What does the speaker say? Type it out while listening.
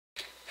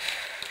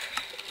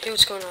Hey,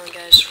 what's going on,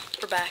 guys?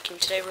 We're back, and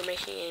today we're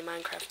making a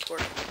Minecraft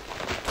portal.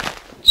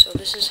 So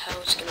this is how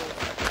it's gonna work.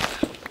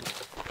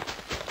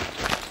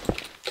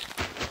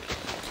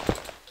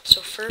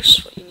 So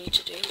first, what you need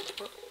to do...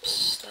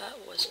 Whoops,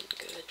 that wasn't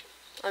good.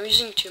 I'm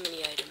using too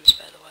many items,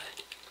 by the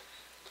way.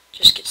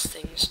 Just gets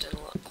things done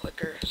a lot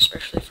quicker,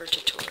 especially for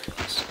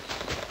tutorials.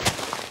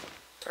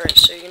 Alright,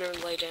 so you're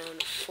gonna lay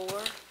down 4,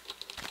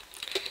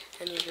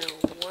 and you're gonna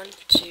go 1,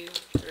 2,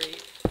 3,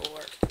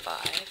 4,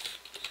 5.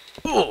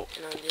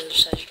 And on the other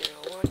side, you're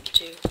going to go 1,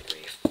 2, 3,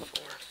 4,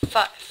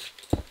 5.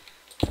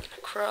 And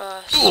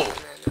across, and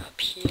then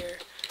up here.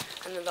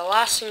 And then the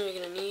last thing you're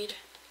going to need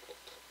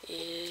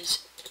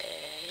is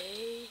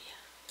a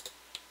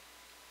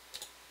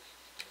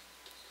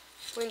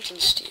flint and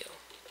steel.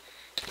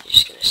 You're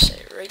just going to set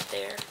it right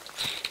there,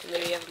 and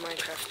there you have a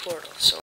Minecraft portal. So